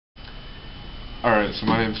Alright, so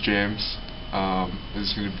my name's James. This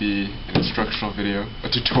is going to be an instructional video, a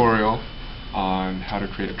tutorial on how to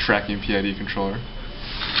create a tracking PID controller.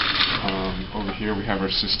 Over here we have our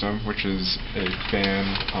system, which is a fan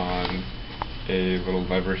on a little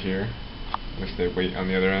lever here with a weight on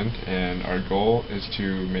the other end, and our goal is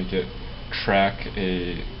to make it track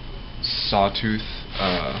a sawtooth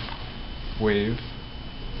wave,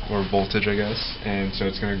 or voltage I guess, and so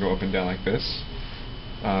it's going to go up and down like this.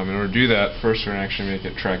 In order to do that, first we're going to actually make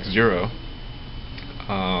it track 0.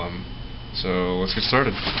 So let's get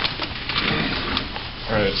started.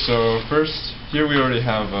 Alright, so first, here we already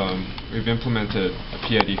have, we've implemented a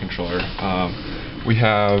PID controller. We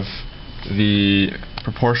have the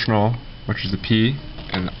proportional, which is the P,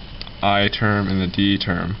 and I term, and the D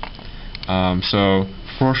term. So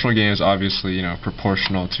proportional gain is obviously,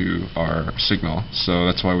 proportional to our signal, so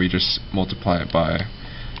that's why we just multiply it by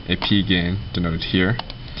a P gain, denoted here.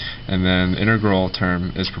 And then the integral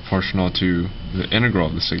term is proportional to the integral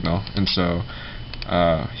of the signal, and so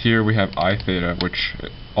here we have I theta, which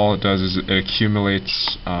all it does is it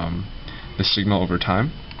accumulates the signal over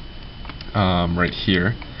time, right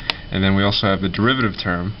here. And then we also have the derivative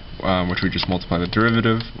term, which we just multiply the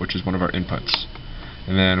derivative, which is one of our inputs.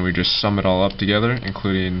 And then we just sum it all up together,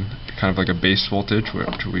 including kind of like a base voltage,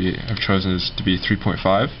 which we have chosen as to be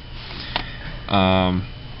 3.5.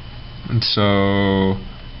 And so,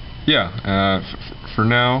 yeah, for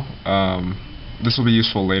now, this will be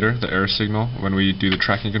useful later, the error signal, when we do the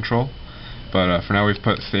tracking control. But for now we've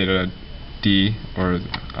put theta D, or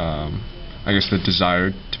I guess the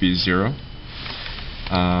desired, to be 0.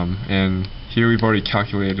 And here we've already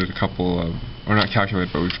calculated a couple of, or not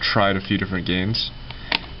calculated, but we've tried a few different gains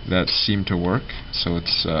that seem to work. So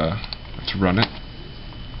let's run it.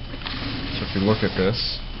 So if we look at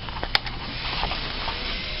this,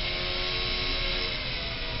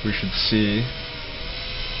 we should see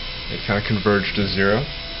it kind of converge to 0.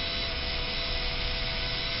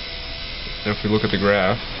 And if we look at the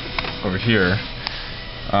graph over here,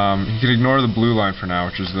 you can ignore the blue line for now,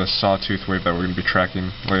 which is the sawtooth wave that we're going to be tracking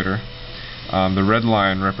later. The red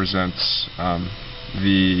line represents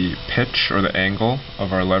the pitch or the angle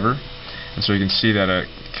of our lever, and so you can see that it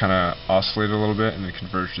kind of oscillated a little bit and then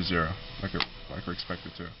converged to 0, like we're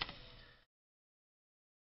expected to.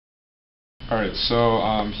 Alright, so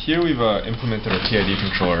here we've implemented our PID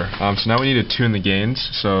controller. So now we need to tune the gains.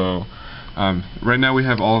 So right now we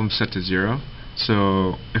have all of them set to 0.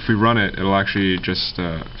 So if we run it, it'll actually just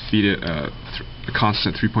feed it a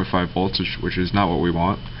constant 3.5 volts, which is not what we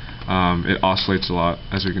want. It oscillates a lot,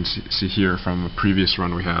 as we can see here from a previous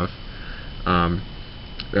run we have.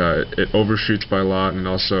 It overshoots by a lot, and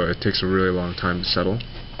also it takes a really long time to settle.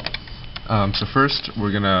 So first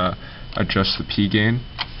we're going to adjust the P gain.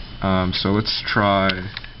 So let's try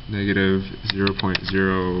negative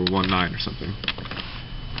 0.019 or something.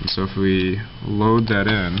 And so if we load that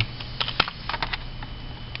in,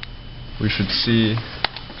 we should see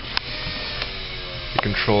the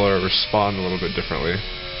controller respond a little bit differently.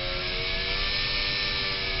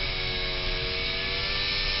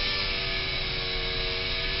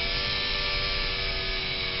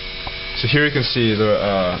 So here you can see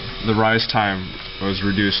the rise time was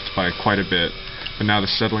reduced by quite a bit, but now the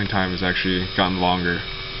settling time has actually gotten longer.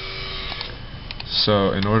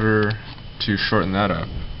 So in order to shorten that up,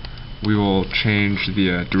 we will change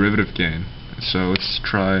the derivative gain. So let's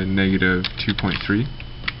try negative 2.3.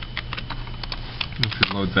 If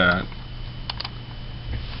we load that,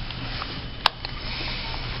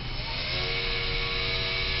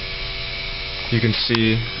 you can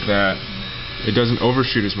see that it doesn't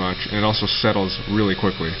overshoot as much, and it also settles really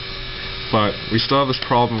quickly. But we still have this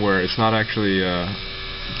problem where it's not actually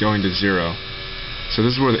going to 0. So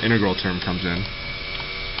this is where the integral term comes in.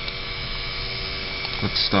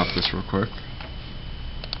 Let's stop this real quick.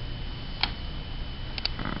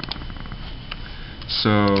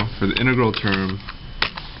 So for the integral term,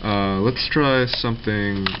 let's try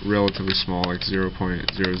something relatively small, like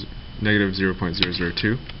negative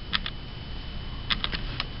 0.002.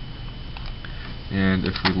 And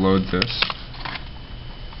if we load this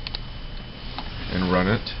and run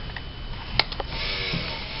it,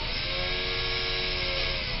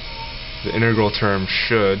 the integral term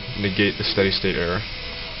should negate the steady state error.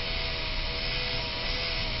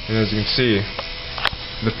 And as you can see,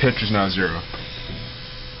 the pitch is now 0.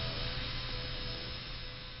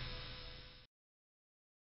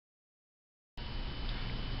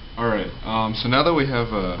 Alright, so now that we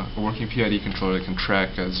have a working PID controller that can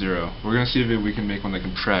track 0, we're going to see if we can make one that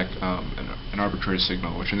can track an arbitrary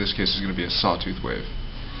signal, which in this case is going to be a sawtooth wave.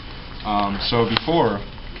 So before,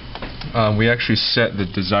 we actually set the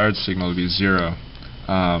desired signal to be 0,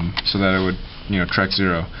 so that it would, track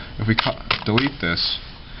 0. If we delete this,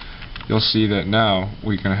 you'll see that now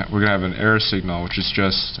we're gonna have an error signal, which is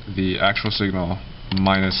just the actual signal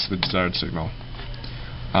minus the desired signal.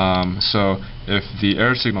 So if the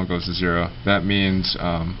error signal goes to 0, that means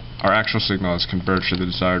our actual signal is converged to the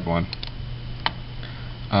desired one.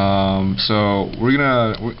 So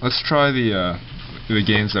let's try the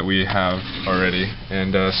gains that we have already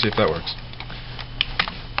and see if that works.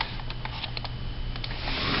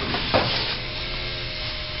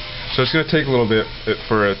 So it's going to take a little bit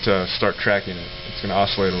for it to start tracking it. It's going to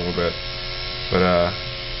oscillate a little bit, but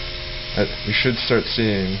we should start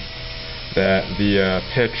seeing that the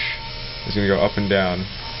pitch is going to go up and down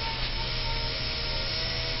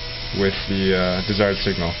with the desired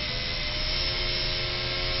signal.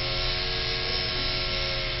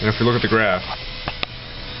 And if we look at the graph,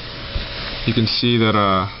 you can see that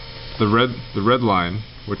the red line,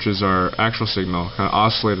 which is our actual signal, kind of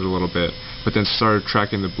oscillated a little bit, but then started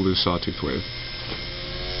tracking the blue sawtooth wave.